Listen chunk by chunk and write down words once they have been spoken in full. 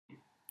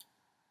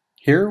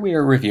Here we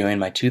are reviewing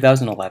my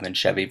 2011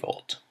 Chevy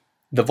Volt.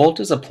 The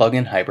Volt is a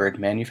plug-in hybrid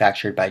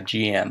manufactured by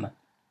GM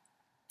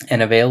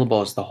and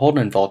available as the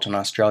Holden Volt in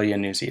Australia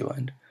and New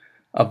Zealand,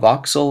 a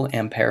Vauxhall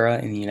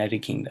Ampera in the United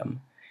Kingdom,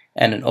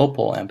 and an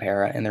Opel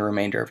Ampera in the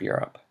remainder of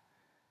Europe.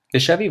 The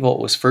Chevy Volt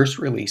was first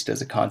released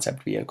as a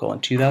concept vehicle in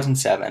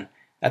 2007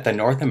 at the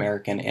North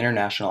American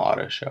International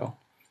Auto Show,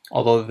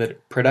 although the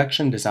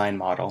production design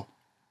model,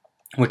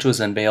 which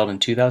was unveiled in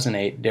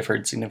 2008,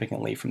 differed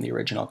significantly from the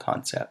original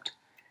concept.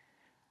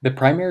 The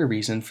primary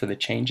reason for the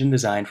change in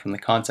design from the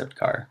concept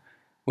car,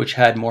 which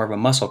had more of a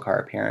muscle car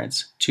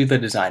appearance, to the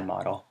design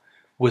model,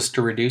 was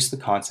to reduce the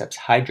concept's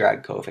high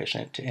drag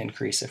coefficient to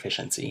increase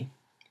efficiency.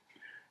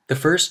 The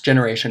first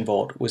generation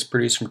Volt was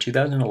produced from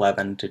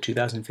 2011 to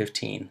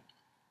 2015,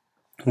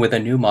 with a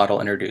new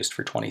model introduced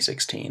for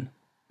 2016.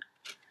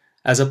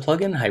 As a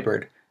plug-in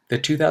hybrid, the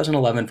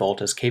 2011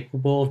 Volt is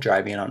capable of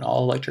driving on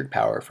all-electric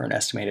power for an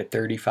estimated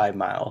 35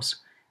 miles,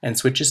 and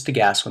switches to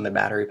gas when the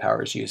battery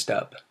power is used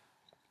up.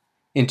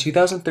 In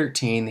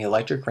 2013, the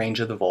electric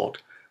range of the Volt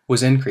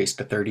was increased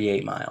to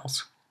 38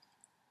 miles.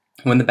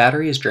 When the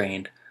battery is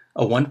drained,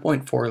 a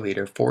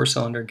 1.4-liter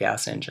four-cylinder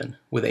gas engine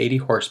with 80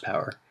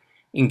 horsepower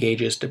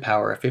engages to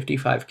power a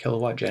 55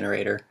 kilowatt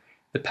generator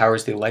that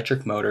powers the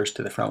electric motors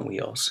to the front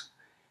wheels.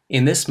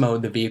 In this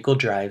mode, the vehicle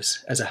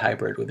drives as a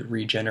hybrid with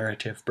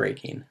regenerative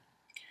braking.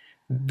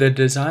 The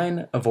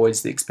design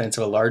avoids the expense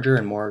of a larger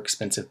and more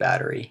expensive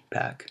battery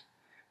pack,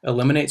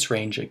 eliminates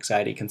range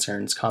anxiety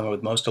concerns common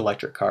with most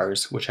electric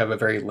cars, which have a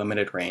very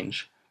limited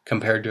range,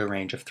 compared to a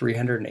range of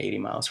 380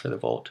 miles for the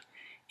Volt,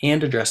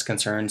 and address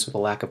concerns with a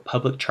lack of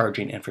public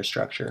charging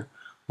infrastructure,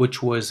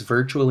 which was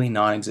virtually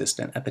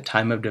non-existent at the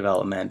time of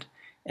development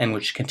and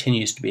which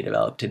continues to be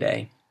developed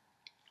today.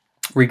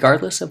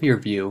 Regardless of your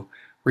view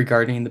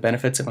regarding the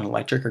benefits of an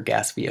electric or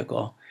gas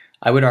vehicle,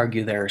 I would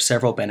argue there are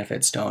several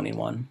benefits to owning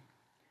one.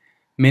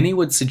 Many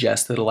would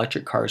suggest that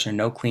electric cars are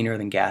no cleaner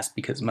than gas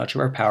because much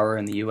of our power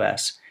in the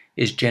US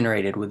is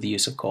generated with the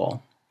use of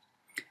coal.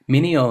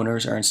 Many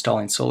owners are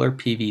installing solar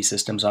PV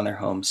systems on their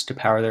homes to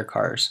power their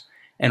cars,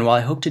 and while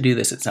I hope to do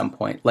this at some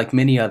point, like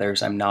many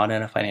others, I'm not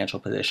in a financial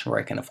position where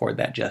I can afford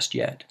that just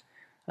yet.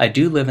 I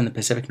do live in the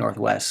Pacific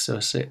Northwest,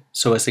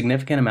 so a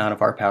significant amount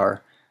of our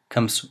power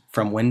comes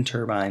from wind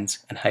turbines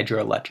and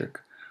hydroelectric,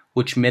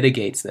 which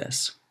mitigates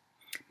this.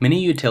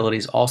 Many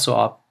utilities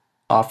also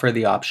offer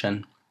the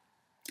option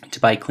to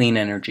buy clean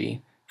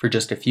energy for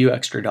just a few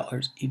extra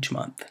dollars each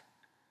month.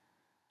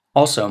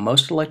 Also,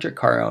 most electric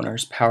car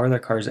owners power their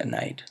cars at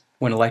night,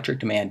 when electric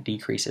demand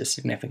decreases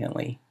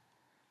significantly.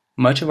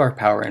 Much of our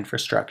power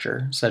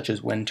infrastructure, such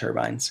as wind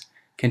turbines,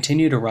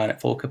 continue to run at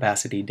full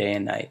capacity day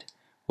and night,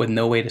 with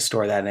no way to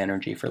store that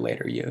energy for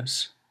later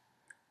use.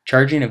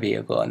 Charging a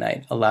vehicle at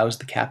night allows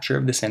the capture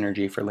of this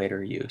energy for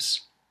later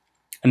use.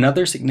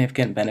 Another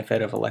significant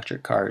benefit of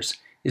electric cars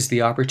is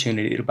the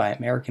opportunity to buy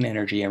American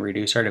energy and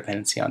reduce our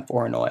dependency on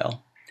foreign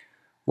oil.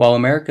 While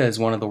America is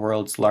one of the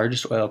world's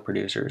largest oil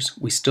producers,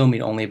 we still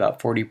meet only about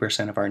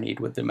 40% of our need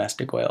with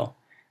domestic oil,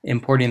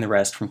 importing the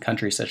rest from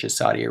countries such as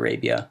Saudi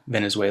Arabia,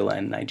 Venezuela,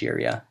 and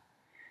Nigeria.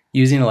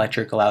 Using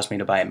electric allows me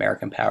to buy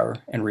American power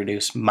and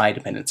reduce my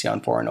dependency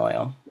on foreign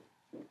oil.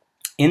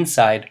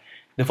 Inside,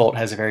 the Volt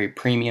has a very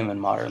premium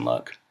and modern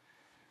look.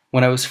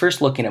 When I was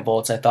first looking at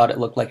Volts, I thought it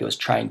looked like it was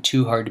trying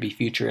too hard to be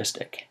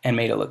futuristic and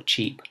made it look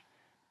cheap.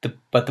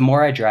 But the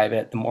more I drive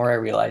it, the more I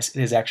realize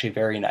it is actually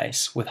very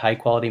nice, with high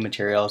quality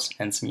materials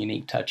and some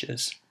unique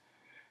touches.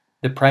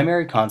 The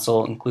primary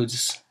console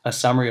includes a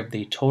summary of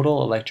the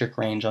total electric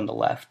range on the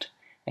left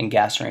and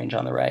gas range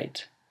on the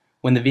right.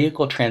 When the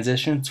vehicle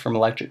transitions from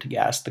electric to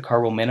gas, the car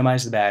will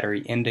minimize the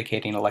battery,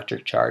 indicating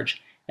electric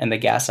charge, and the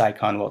gas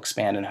icon will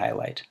expand and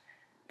highlight.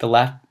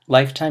 The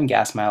lifetime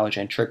gas mileage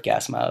and trip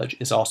gas mileage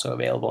is also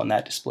available in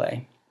that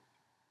display.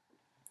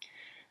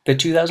 The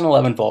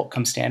 2011 Volt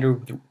comes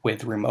standard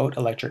with remote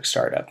electric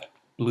startup,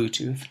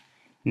 Bluetooth,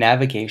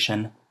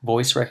 navigation,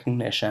 voice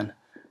recognition,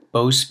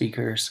 Bose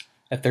speakers,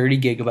 a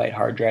 30GB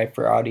hard drive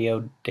for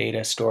audio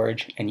data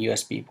storage, and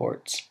USB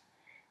ports.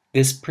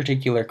 This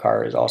particular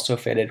car is also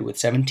fitted with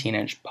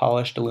 17-inch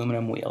polished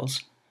aluminum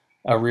wheels,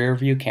 a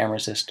rear-view camera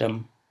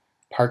system,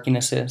 parking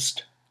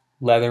assist,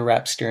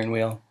 leather-wrapped steering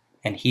wheel,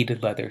 and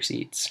heated leather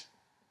seats.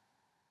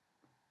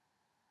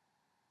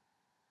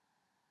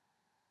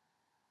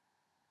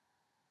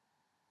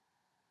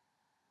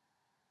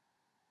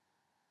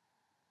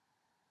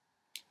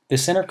 The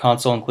center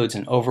console includes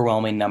an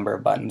overwhelming number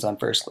of buttons on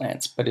first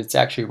glance, but it's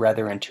actually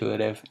rather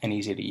intuitive and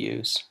easy to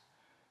use.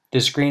 The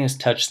screen is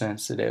touch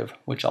sensitive,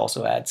 which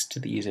also adds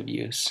to the ease of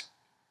use.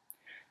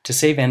 To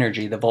save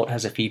energy, the Volt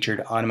has a feature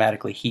to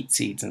automatically heat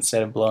seats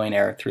instead of blowing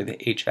air through the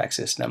HVAC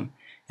system,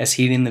 as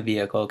heating the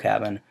vehicle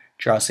cabin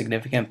draws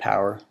significant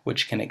power,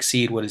 which can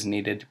exceed what is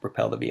needed to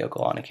propel the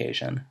vehicle on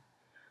occasion.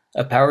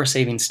 A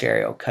power-saving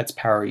stereo cuts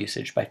power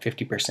usage by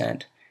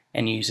 50%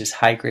 and uses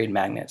high-grade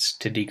magnets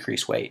to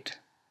decrease weight.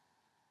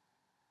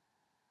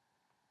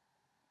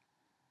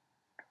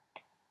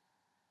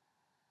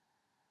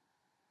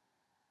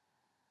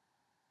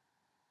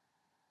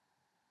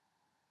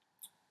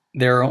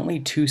 There are only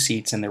 2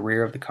 seats in the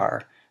rear of the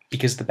car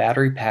because the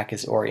battery pack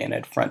is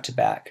oriented front to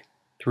back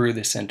through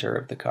the center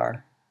of the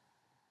car.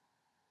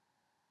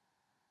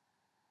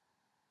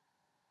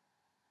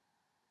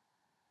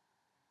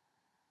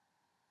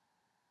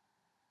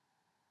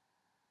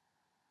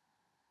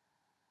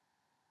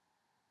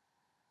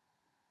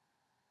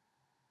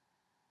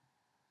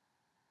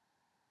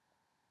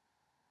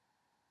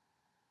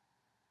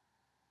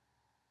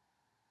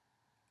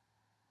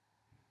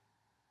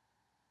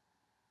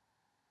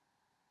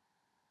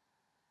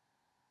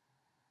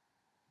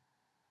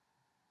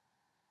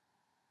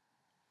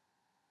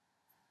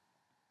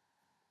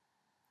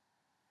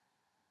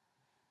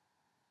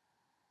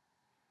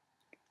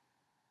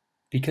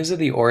 Because of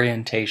the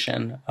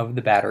orientation of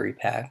the battery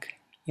pack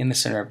in the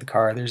center of the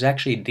car, there's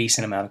actually a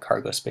decent amount of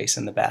cargo space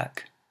in the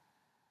back.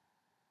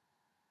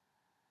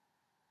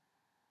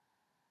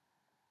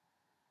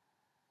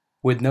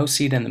 With no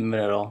seat in the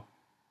middle,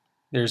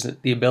 there's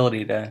the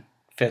ability to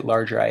fit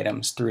larger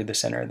items through the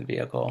center of the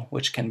vehicle,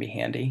 which can be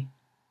handy.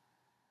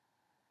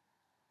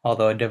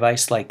 Although a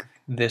device like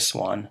this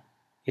one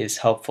is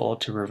helpful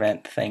to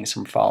prevent things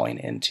from falling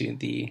into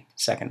the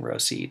second row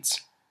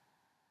seats.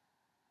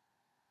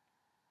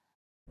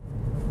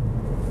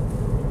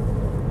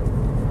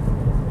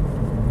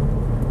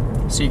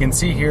 So you can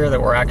see here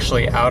that we're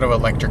actually out of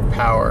electric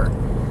power.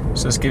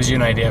 So this gives you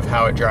an idea of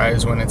how it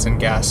drives when it's in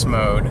gas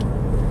mode.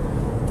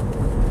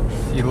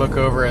 If you look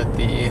over at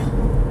the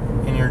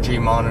energy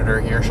monitor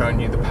here showing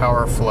you the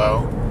power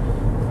flow,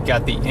 you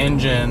got the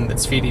engine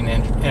that's feeding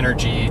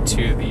energy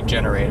to the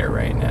generator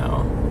right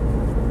now.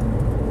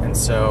 And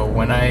so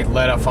when I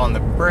let off on the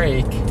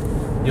brake,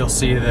 you'll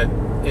see that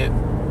it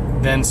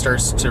then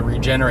starts to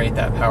regenerate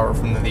that power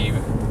from the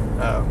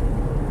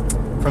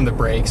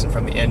brakes and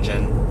from the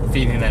engine,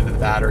 feeding into the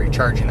battery,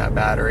 charging that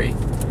battery.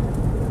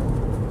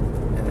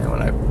 And then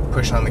when I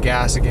push on the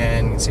gas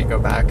again, you can see it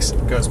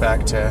goes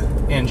back to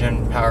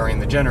engine powering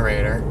the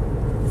generator,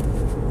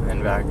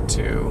 and back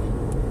to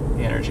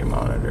the energy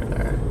monitor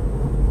there.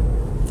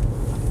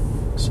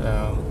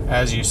 So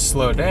as you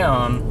slow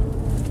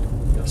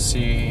down, you'll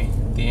see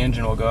the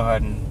engine will go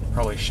ahead and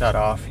probably shut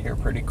off here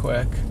pretty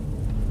quick.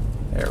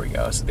 There we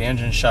go. So the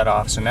engine shut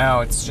off. So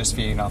now it's just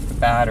feeding off the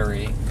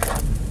battery,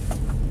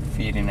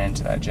 feeding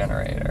into that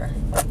generator.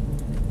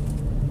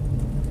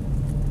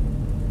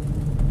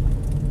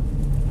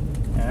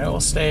 And it will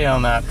stay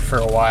on that for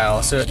a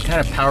while. So it kind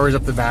of powers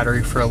up the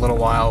battery for a little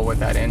while with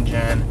that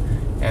engine,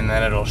 and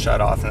then it'll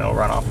shut off and it'll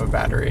run off of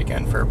battery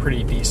again for a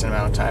pretty decent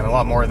amount of time, a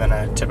lot more than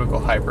a typical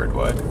hybrid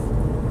would.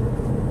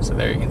 So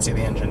there you can see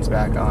the engine's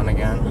back on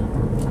again.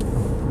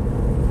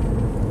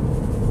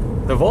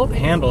 The Volt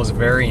handle is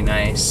very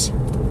nice.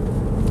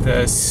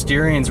 The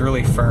steering's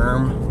really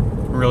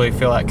firm, really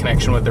feel that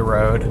connection with the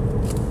road.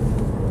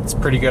 It's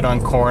pretty good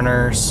on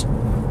corners.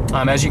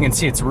 As you can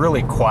see, it's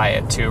really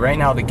quiet too. Right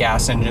now the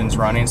gas engine's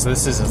running, so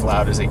this is as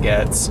loud as it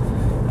gets.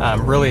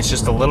 Really, it's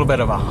just a little bit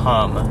of a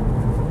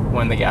hum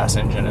when the gas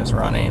engine is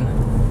running.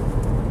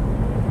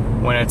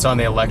 When it's on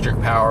the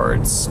electric power,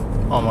 it's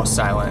almost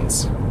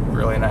silence.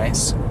 Really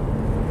nice.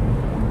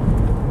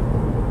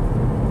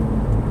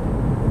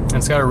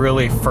 It's got a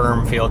really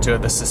firm feel to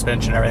it, the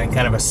suspension, everything,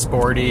 kind of a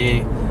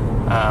sporty,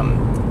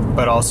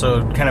 but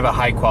also kind of a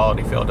high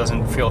quality feel. It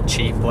doesn't feel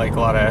cheap like a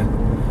lot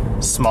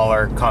of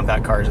smaller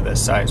compact cars of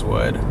this size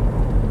would.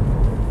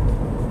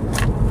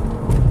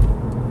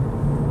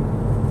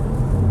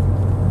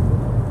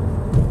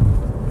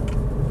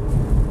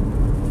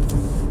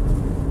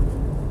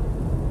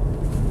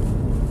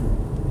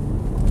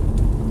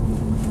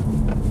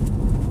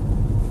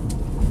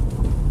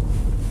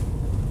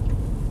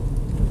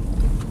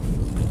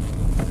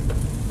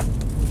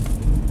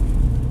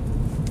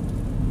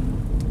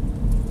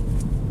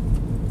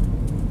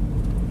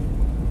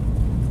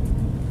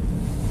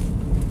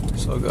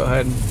 So we'll go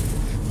ahead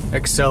and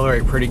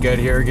accelerate pretty good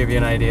here, give you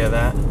an idea of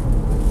that.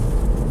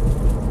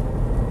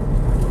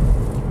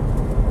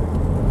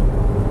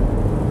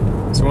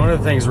 So one of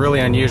the things really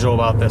unusual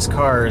about this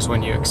car is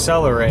when you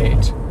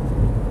accelerate,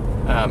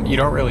 you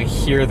don't really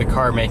hear the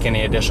car make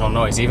any additional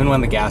noise. Even when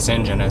the gas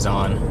engine is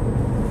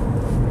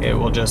on, it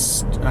will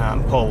just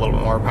pull a little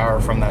bit more power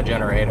from that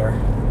generator.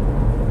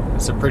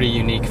 It's a pretty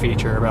unique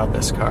feature about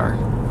this car.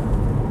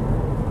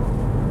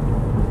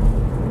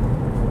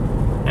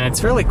 And it's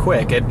fairly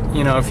quick.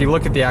 If you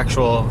look at the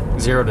actual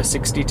 0 to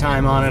 60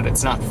 time on it,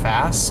 it's not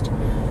fast.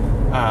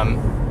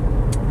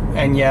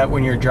 And yet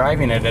when you're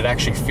driving it, it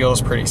actually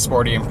feels pretty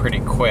sporty and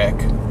pretty quick.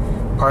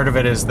 Part of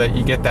it is that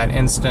you get that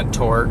instant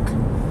torque,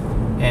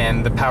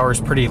 and the power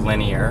is pretty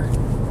linear.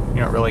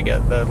 You don't really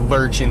get the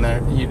lurching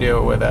that you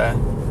do with a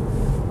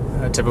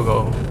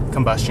typical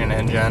combustion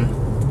engine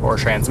or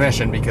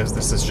transmission, because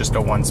this is just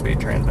a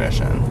one-speed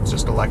transmission. It's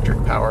just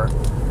electric power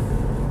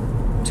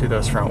to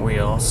those front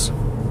wheels.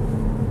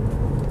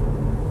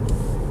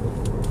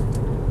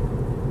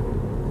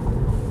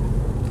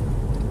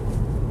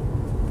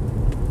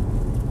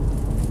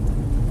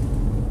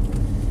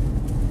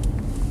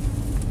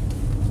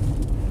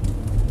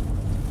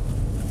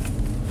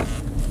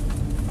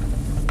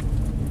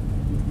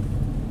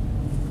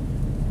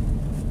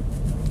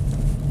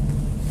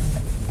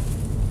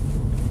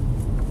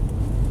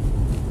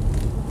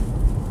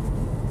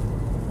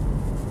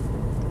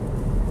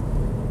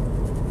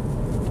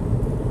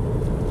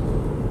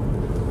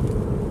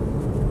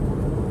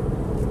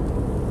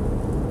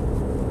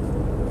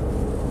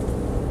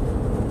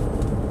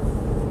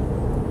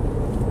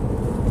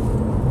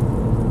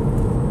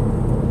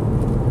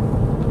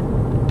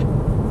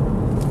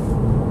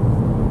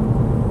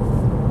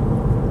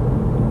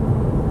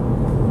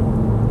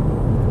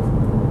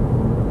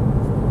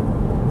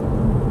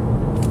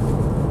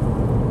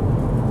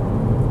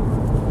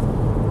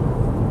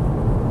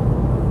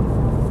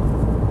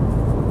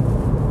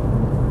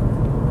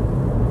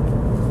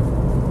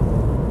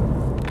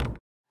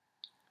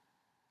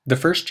 The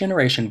first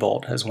generation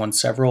Volt has won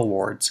several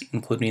awards,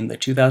 including the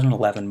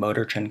 2011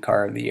 Motor Trend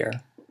Car of the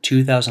Year,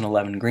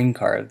 2011 Green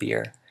Car of the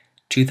Year,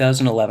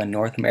 2011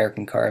 North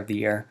American Car of the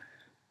Year,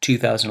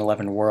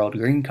 2011 World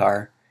Green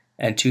Car,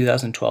 and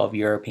 2012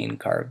 European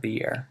Car of the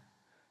Year.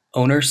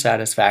 Owner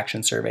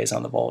satisfaction surveys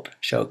on the Volt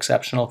show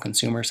exceptional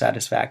consumer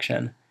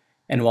satisfaction,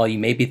 and while you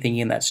may be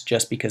thinking that's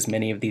just because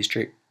many of these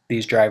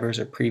drivers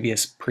are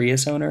previous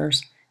Prius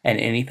owners and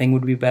anything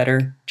would be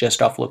better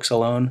just off looks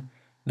alone,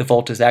 the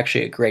Volt is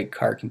actually a great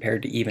car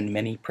compared to even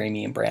many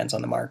premium brands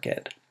on the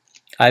market.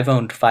 I've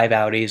owned 5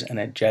 Audis and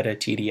a Jetta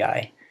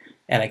TDI,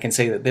 and I can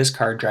say that this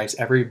car drives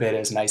every bit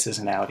as nice as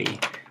an Audi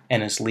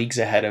and is leagues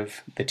ahead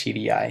of the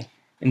TDI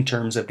in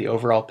terms of the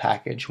overall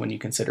package when you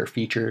consider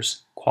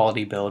features,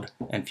 quality build,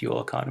 and fuel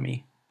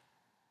economy.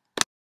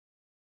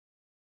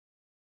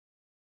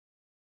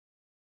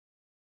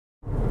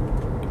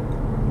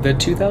 The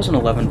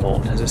 2011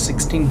 Volt has a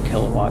 16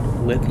 kilowatt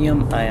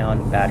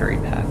lithium-ion battery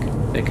pack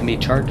that can be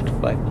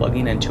charged by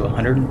plugging into a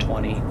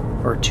 120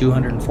 or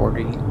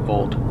 240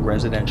 volt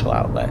residential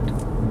outlet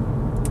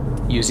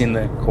using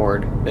the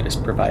cord that is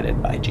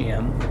provided by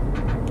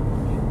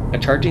GM. A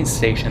charging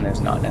station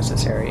is not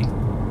necessary.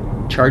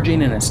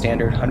 Charging in a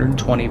standard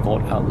 120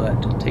 volt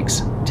outlet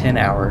takes 10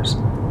 hours,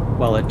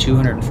 while a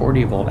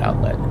 240 volt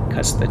outlet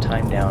cuts the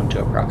time down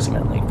to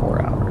approximately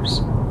 4 hours.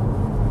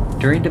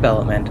 During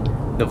development,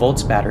 the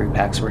Volt's battery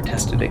packs were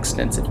tested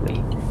extensively,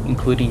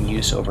 including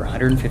use over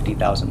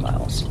 150,000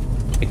 miles,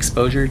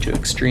 exposure to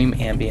extreme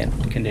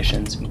ambient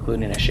conditions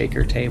including a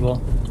shaker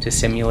table to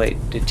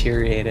simulate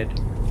deteriorated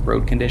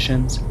road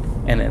conditions,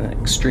 and in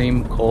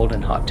extreme cold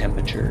and hot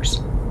temperatures,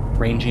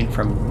 ranging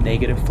from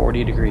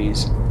 -40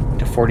 degrees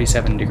to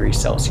 47 degrees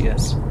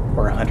Celsius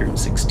or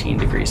 116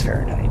 degrees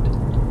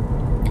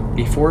Fahrenheit.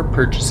 Before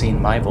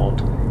purchasing my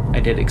Volt, I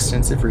did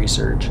extensive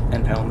research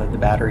and found that the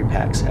battery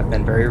packs have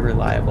been very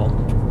reliable,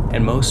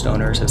 and most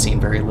owners have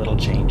seen very little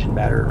change in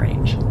battery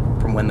range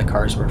from when the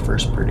cars were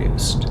first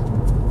produced.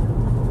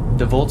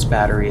 The Volt's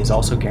battery is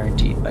also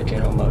guaranteed by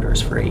General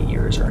Motors for 8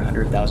 years or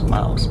 100,000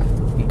 miles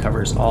and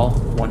covers all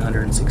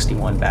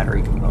 161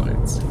 battery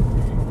components.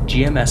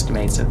 GM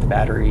estimates that the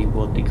battery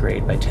will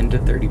degrade by 10 to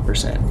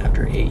 30%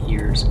 after 8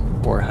 years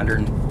or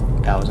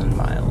 100,000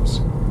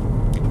 miles.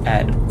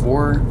 At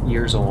 4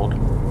 years old,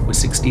 with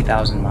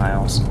 60,000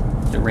 miles,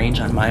 the range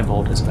on my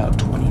Volt is about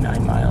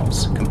 29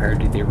 miles compared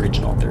to the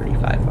original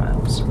 35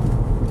 miles.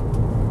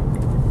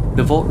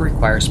 The Volt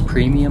requires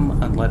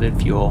premium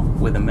unleaded fuel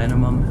with a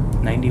minimum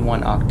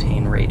 91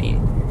 octane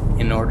rating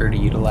in order to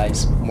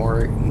utilize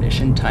more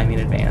ignition time in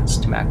advance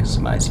to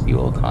maximize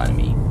fuel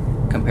economy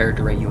compared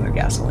to regular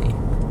gasoline.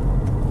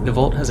 The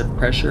Volt has a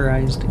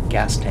pressurized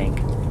gas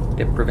tank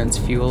that prevents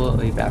fuel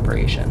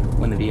evaporation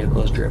when the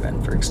vehicle is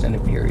driven for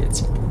extended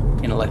periods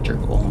in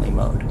electric-only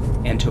mode,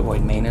 and to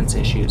avoid maintenance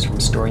issues from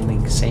storing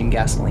the same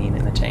gasoline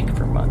in the tank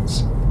for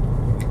months.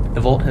 The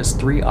Volt has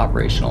 3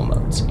 operational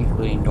modes,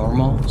 including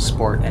normal,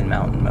 sport, and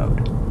mountain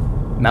mode.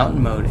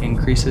 Mountain mode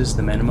increases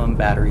the minimum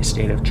battery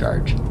state of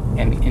charge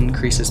and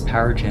increases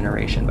power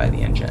generation by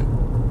the engine,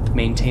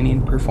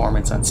 maintaining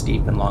performance on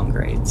steep and long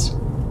grades.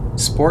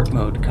 Sport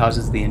mode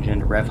causes the engine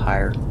to rev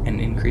higher and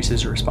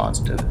increases response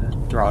to the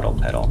throttle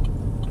pedal.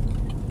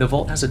 The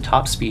Volt has a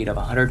top speed of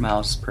 100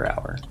 miles per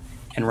hour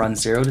and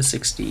runs 0 to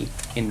 60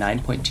 in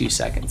 9.2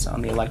 seconds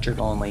on the electric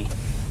only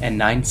and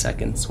 9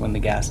 seconds when the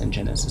gas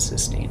engine is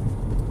assisting.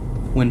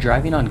 When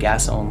driving on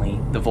gas only,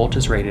 the Volt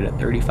is rated at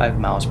 35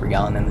 miles per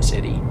gallon in the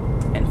city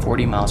and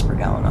 40 miles per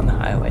gallon on the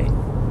highway.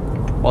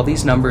 While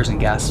these numbers in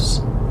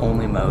gas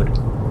only mode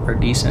are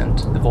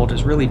decent, the Volt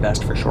is really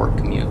best for short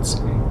commutes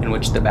in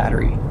which the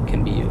battery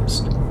can be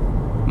used.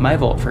 My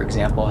Volt, for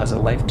example, has a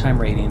lifetime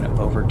rating of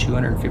over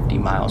 250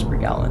 miles per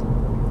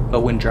gallon,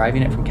 but when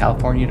driving it from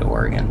California to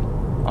Oregon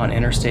on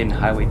interstate and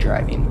highway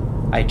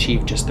driving, I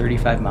achieved just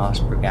 35 miles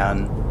per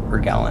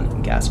gallon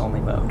in gas only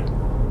mode.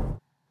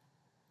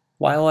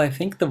 While I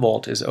think the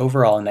Volt is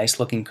overall a nice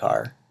looking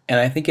car, and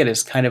I think it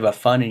is kind of a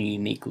fun and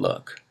unique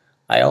look,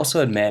 I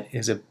also admit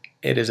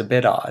it is a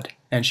bit odd,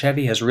 and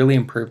Chevy has really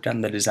improved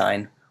on the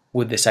design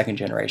with the second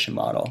generation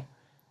model,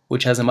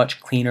 which has a much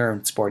cleaner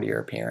and sportier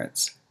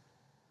appearance.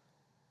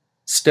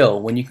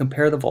 Still, when you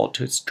compare the Volt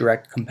to its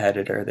direct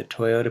competitor, the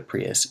Toyota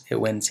Prius,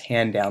 it wins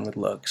hand down with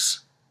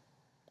looks.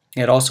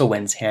 It also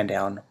wins hand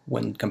down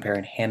when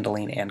comparing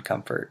handling and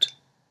comfort.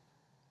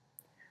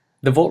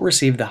 The Volt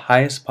received the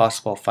highest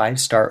possible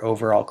 5-star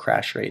overall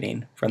crash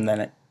rating from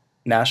the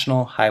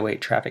National Highway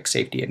Traffic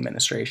Safety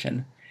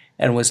Administration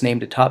and was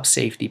named a top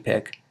safety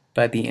pick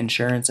by the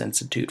Insurance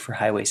Institute for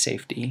Highway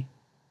Safety.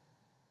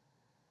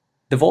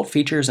 The Volt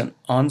features an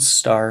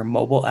OnStar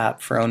mobile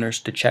app for owners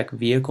to check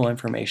vehicle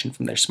information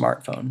from their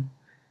smartphone.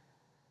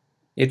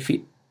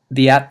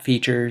 The app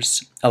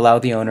features allow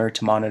the owner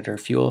to monitor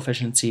fuel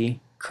efficiency,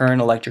 current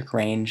electric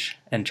range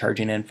and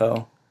charging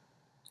info,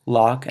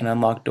 lock and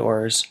unlock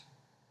doors,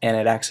 and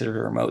it acts as a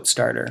remote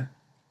starter.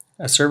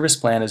 A service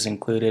plan is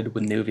included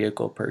with new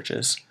vehicle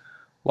purchase,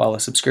 while a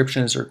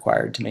subscription is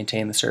required to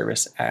maintain the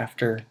service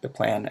after the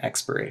plan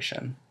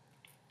expiration.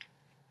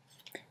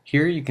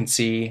 Here you can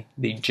see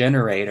the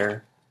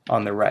generator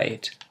on the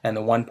right and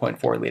the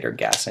 1.4 liter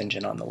gas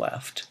engine on the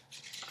left.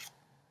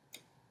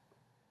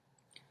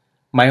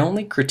 My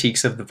only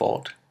critiques of the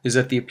Volt is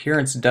that the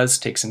appearance does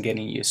take some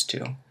getting used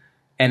to,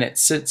 and it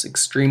sits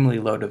extremely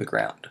low to the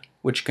ground,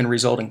 which can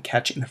result in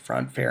catching the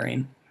front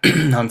fairing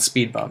on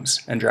speed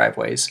bumps and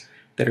driveways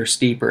that are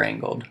steep or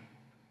angled.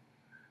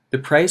 The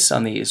price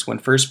on these when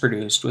first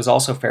produced was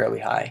also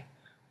fairly high,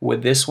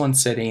 with this one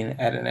sitting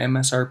at an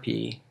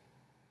MSRP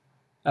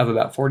of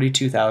about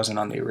 $42,000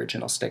 on the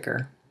original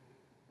sticker.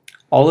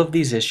 All of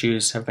these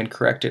issues have been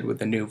corrected with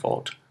the new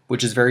Volt,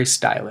 which is very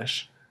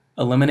stylish,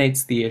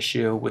 eliminates the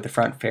issue with the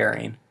front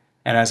fairing,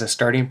 and has a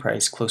starting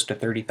price close to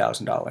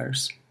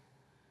 $30,000,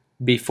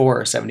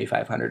 before a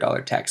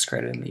 $7,500 tax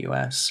credit in the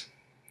US.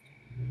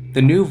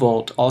 The new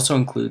Volt also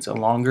includes a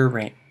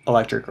longer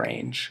electric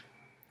range.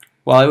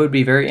 While I would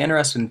be very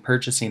interested in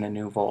purchasing a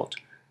new Volt,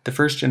 the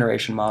first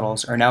generation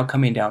models are now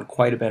coming down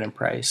quite a bit in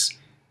price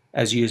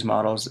as used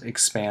models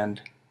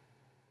expand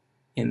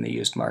in the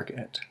used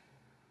market.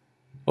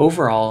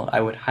 Overall,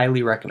 I would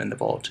highly recommend the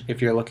Volt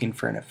if you're looking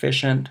for an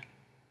efficient,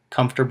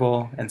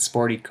 comfortable, and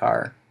sporty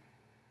car.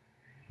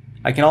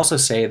 I can also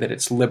say that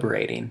it's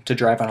liberating to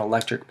drive on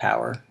electric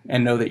power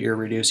and know that you're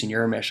reducing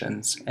your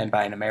emissions and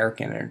buying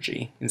American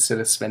energy instead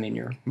of spending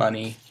your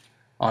money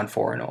on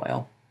foreign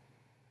oil.